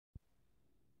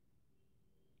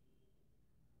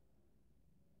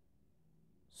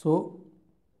So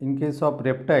in case of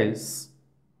reptiles,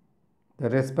 the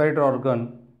respiratory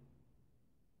organ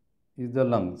is the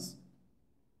lungs.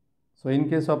 So in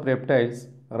case of reptiles,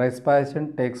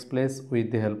 respiration takes place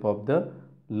with the help of the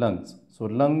lungs. So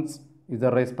lungs is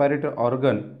a respiratory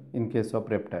organ in case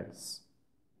of reptiles.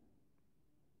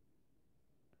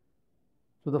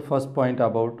 So the first point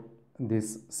about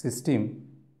this system,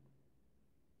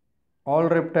 all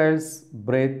reptiles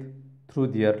breathe through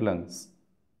their lungs,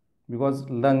 because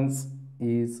lungs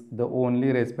is the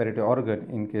only respiratory organ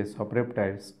in case of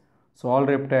reptiles. So all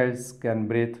reptiles can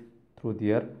breathe through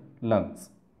their lungs.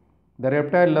 The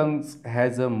reptile lungs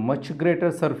has a much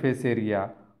greater surface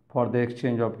area for the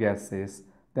exchange of gases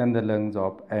than the lungs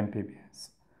of amphibians.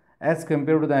 As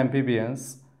compared to the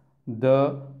amphibians,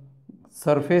 the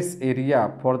surface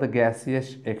area for the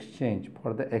gaseous exchange,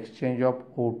 for the exchange of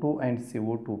O2 and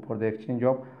CO2, for the exchange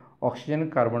of oxygen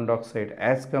and carbon dioxide,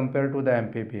 as compared to the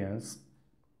amphibians,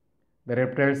 the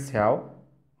reptiles have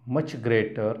much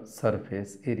greater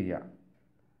surface area.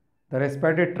 The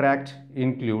respiratory tract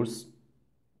includes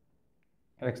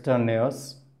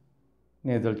externus,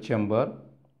 nasal chamber,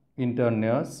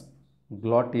 internus,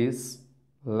 glottis,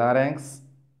 larynx,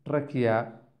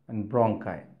 trachea and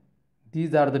bronchi.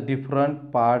 These are the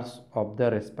different parts of the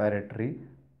respiratory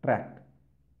tract.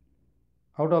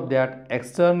 Out of that,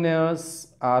 externus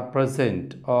are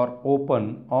present or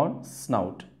open on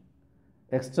snout.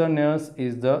 Externus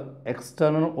is the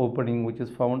external opening which is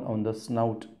found on the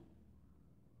snout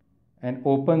and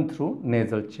open through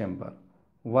nasal chamber,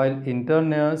 while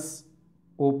internus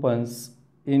opens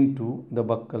into the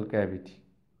buccal cavity.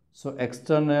 So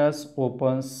externus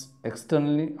opens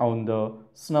externally on the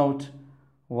snout,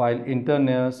 while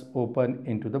internus open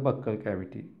into the buccal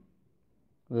cavity.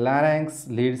 Larynx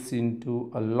leads into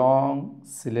a long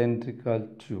cylindrical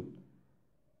tube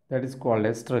that is called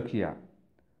as trachea.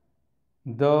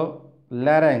 The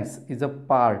larynx is a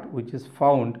part which is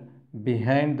found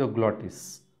behind the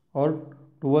glottis, or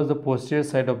towards the posterior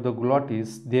side of the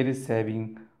glottis there is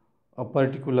having a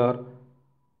particular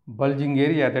bulging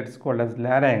area that is called as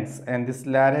larynx, and this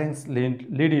larynx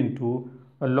lead into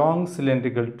a long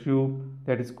cylindrical tube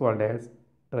that is called as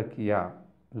trachea.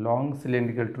 Long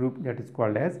cylindrical tube that is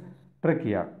called as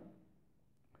trachea.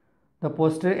 The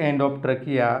posterior end of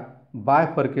trachea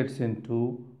bifurcates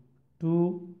into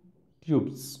two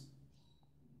tubes.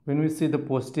 When we see the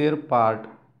posterior part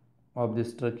of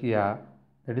this trachea,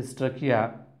 that is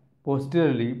trachea,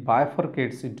 posteriorly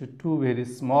bifurcates into two very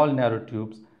small narrow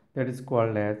tubes that is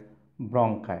called as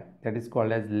bronchi, that is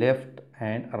called as left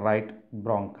and right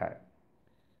bronchi.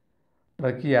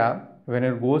 Trachea, when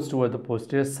it goes toward the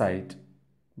posterior side,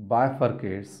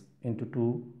 bifurcates into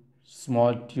two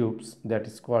small tubes that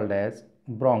is called as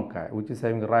bronchi, which is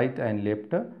having right and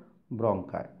left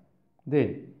bronchi.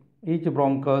 Then each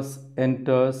bronchus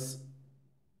enters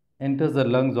the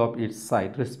lungs of its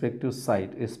side,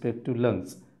 respective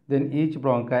lungs. Then each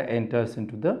bronchi enters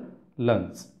into the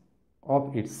lungs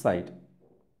of its side,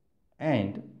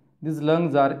 and these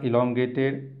lungs are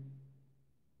elongated,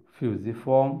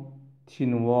 fusiform,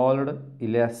 thin-walled,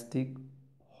 elastic,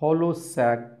 hollow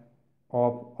sac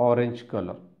of orange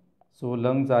color. So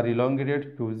lungs are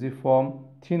elongated, fusiform,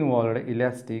 thin-walled,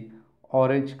 elastic,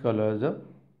 orange colored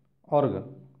organ.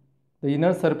 The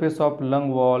inner surface of lung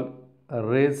wall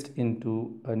raised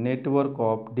into a network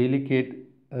of delicate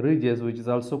ridges which is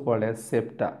also called as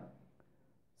septa.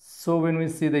 So when we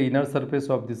see the inner surface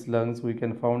of these lungs, we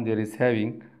can find there is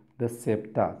having the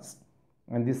septas,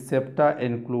 and this septa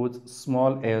includes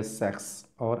small air sacs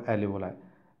or alveoli.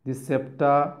 This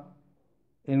septa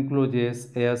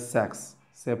encloses air sacs.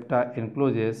 Septa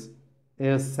encloses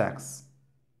air sacs,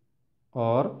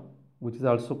 or which is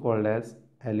also called as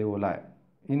alveoli.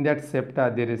 In that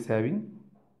septa there is having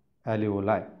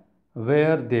alveoli,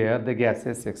 where there the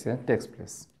gaseous exchange takes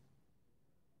place.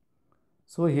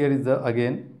 So here is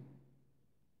again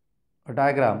a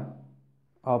diagram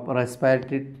of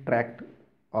respiratory tract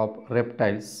of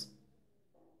reptiles.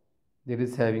 There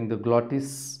is having the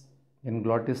glottis, and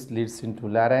glottis leads into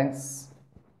larynx.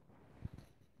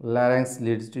 Larynx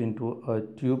leads into a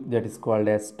tube that is called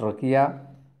as trachea.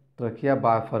 Trachea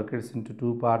bifurcates into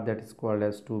two parts that is called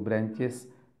as two branches,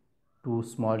 two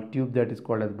small tube that is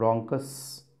called as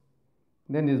bronchus.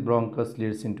 Then this bronchus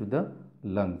leads into the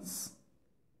lungs.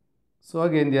 So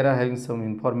again there are having some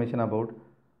information about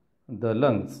the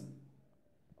lungs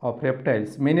of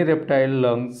reptiles. Many reptile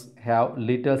lungs have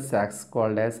little sacs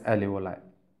called as alveoli,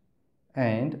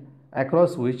 and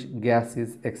across which gas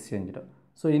is exchanged.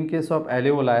 So in case of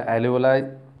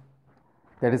alveoli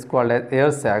that is called as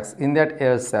air sacs. In that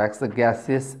air sacs the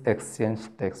gaseous exchange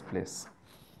takes place.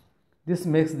 This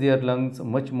makes their lungs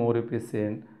much more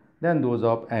efficient than those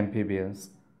of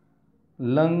amphibians.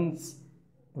 Lungs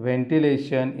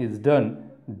ventilation is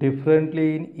done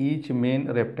differently in each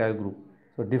main reptile group.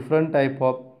 So different type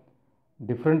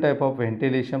of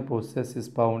ventilation process is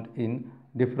found in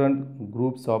different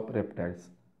groups of reptiles.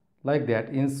 Like that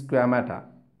in squamates,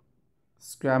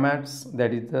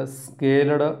 that is the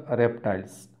scaled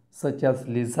reptiles such as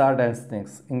lizard and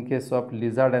snakes. In case of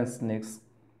lizard and snakes,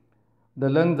 the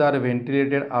lungs are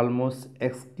ventilated almost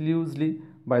exclusively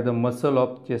by the muscle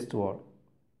of chest wall.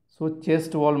 So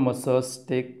chest wall muscles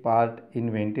take part in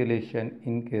ventilation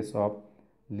in case of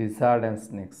lizard and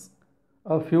snakes.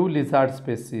 A few lizard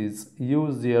species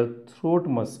use their throat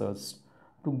muscles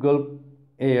to gulp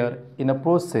air in a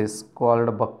process called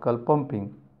buccal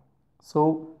pumping.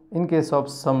 So in case of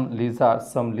some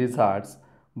lizards,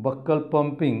 buccal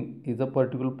pumping is a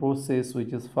particular process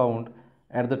which is found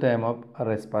at the time of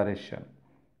respiration.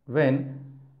 When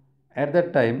at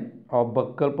that time of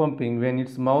buccal pumping, when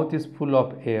its mouth is full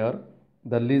of air,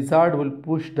 the lizard will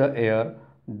push the air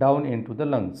down into the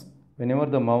lungs. Whenever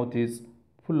the mouth is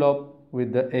full up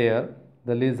with the air,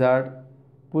 the lizard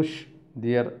push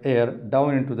their air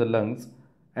down into the lungs.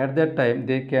 At that time,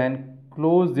 they can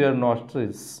close their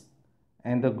nostrils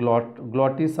and the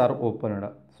glottis are opened.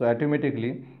 So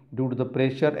automatically, due to the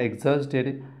pressure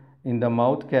exerted in the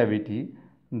mouth cavity,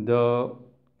 the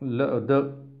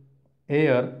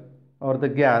air or the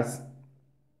gas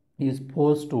is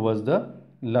forced towards the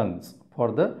lungs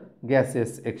for the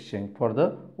gaseous exchange, for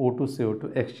the O2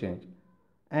 CO2 exchange,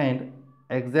 and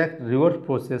exact reverse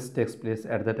process takes place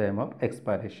at the time of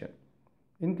expiration.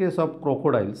 In case of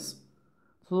crocodiles,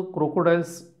 so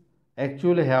crocodiles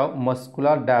actually have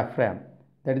muscular diaphragm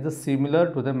that is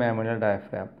similar to the mammalian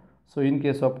diaphragm. So in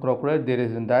case of crocodile, there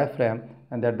is a diaphragm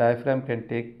and that diaphragm can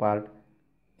take part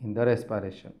in the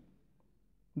respiration.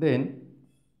 Then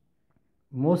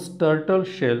most turtle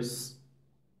shells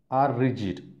are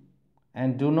rigid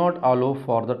and do not allow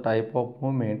for the type of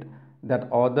movement that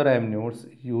other amniotes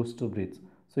use to breathe.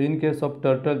 So in case of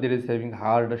turtle, there is having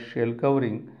hard shell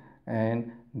covering,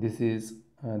 and this is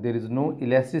there is no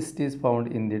elasticity is found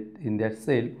in that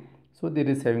cell. So there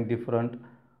is having different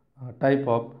type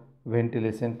of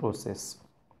ventilation process.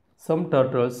 Some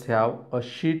turtles have a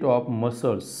sheet of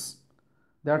muscles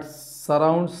that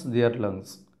surrounds their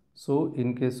lungs. So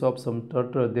in case of some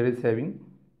turtle, there is having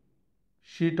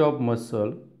sheet of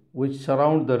muscle which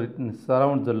surrounds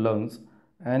the lungs,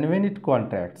 and when it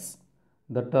contracts,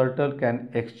 the turtle can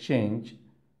exchange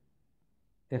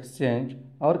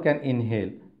or can inhale.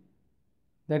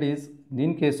 That is,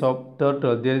 in case of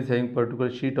turtle, there is having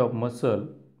particular sheet of muscle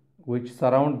which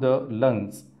surround the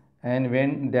lungs, and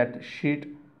when that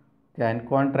sheet can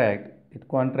contract, it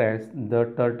contracts, the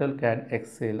turtle can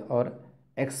exhale or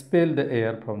expel the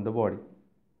air from the body.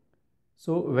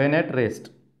 So when at rest,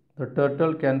 the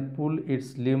turtle can pull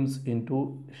its limbs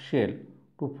into shell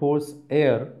to force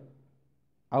air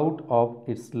out of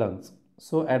its lungs.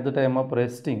 So at the time of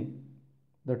resting,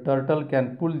 the turtle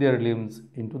can pull their limbs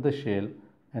into the shell,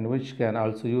 and which can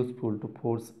also useful to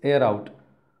force air out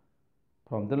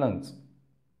from the lungs.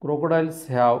 Crocodiles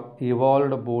have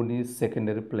evolved bony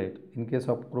secondary plate. In case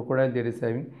of crocodile, there is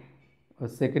having a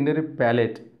secondary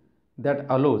palate that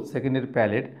allows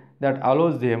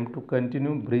them to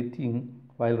continue breathing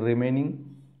while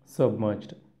remaining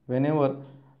submerged. Whenever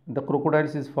the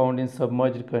crocodiles is found in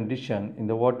submerged condition in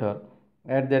the water,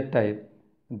 at that time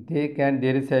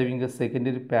there is having a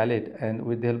secondary palate, and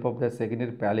with the help of the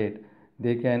secondary palate,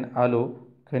 they can allow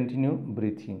continue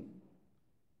breathing.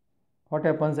 What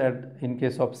happens in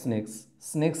case of snakes?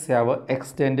 Snakes have a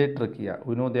extended trachea.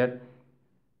 We know that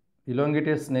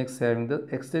elongated snakes having the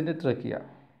extended trachea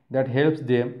that helps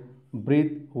them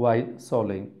breathe while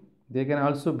swallowing. They can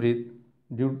also breathe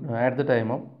at the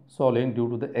time of swallowing due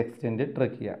to the extended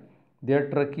trachea. Their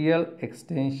tracheal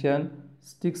extension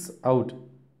sticks out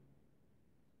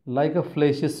like a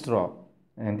fleshy straw,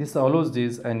 and this allows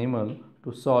this animal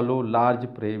to swallow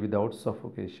large prey without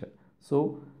suffocation.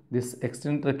 So this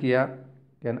extended trachea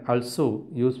can also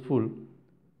useful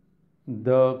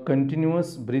the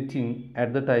continuous breathing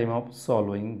at the time of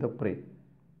swallowing the prey.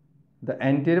 The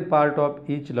anterior part of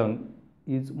each lung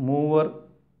is more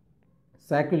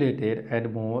circulated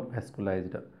and more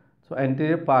vascularized. So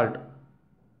anterior part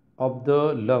of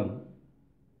the lung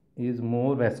is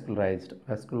more vascularized.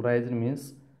 Vascularized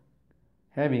means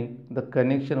having the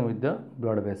connection with the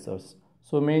blood vessels.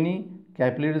 So many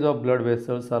capillaries of blood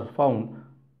vessels are found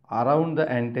around the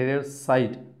anterior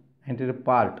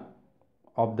part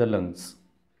of the lungs,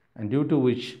 and due to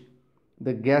which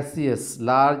the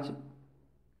large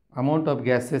amount of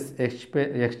gases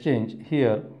exchange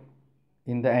here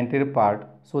in the anterior part.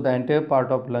 So the anterior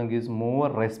part of lung is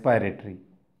more respiratory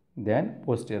than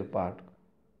posterior part.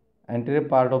 Anterior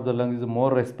part of the lung is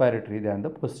more respiratory than the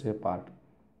posterior part.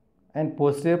 And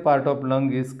posterior part of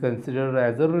lung is considered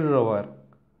as a reservoir.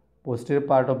 Posterior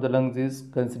part of the lungs is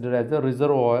considered as a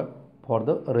reservoir for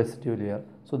the residual air.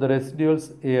 So the residual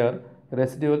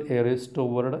air is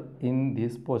stored in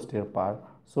this posterior part,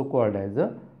 so called as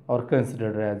a or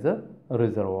considered as a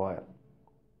reservoir.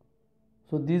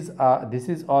 So this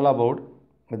is all about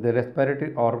the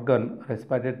respiratory organ,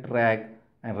 respiratory tract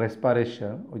and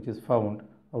respiration which is found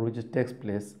or which takes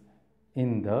place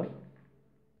in the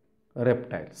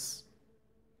reptiles.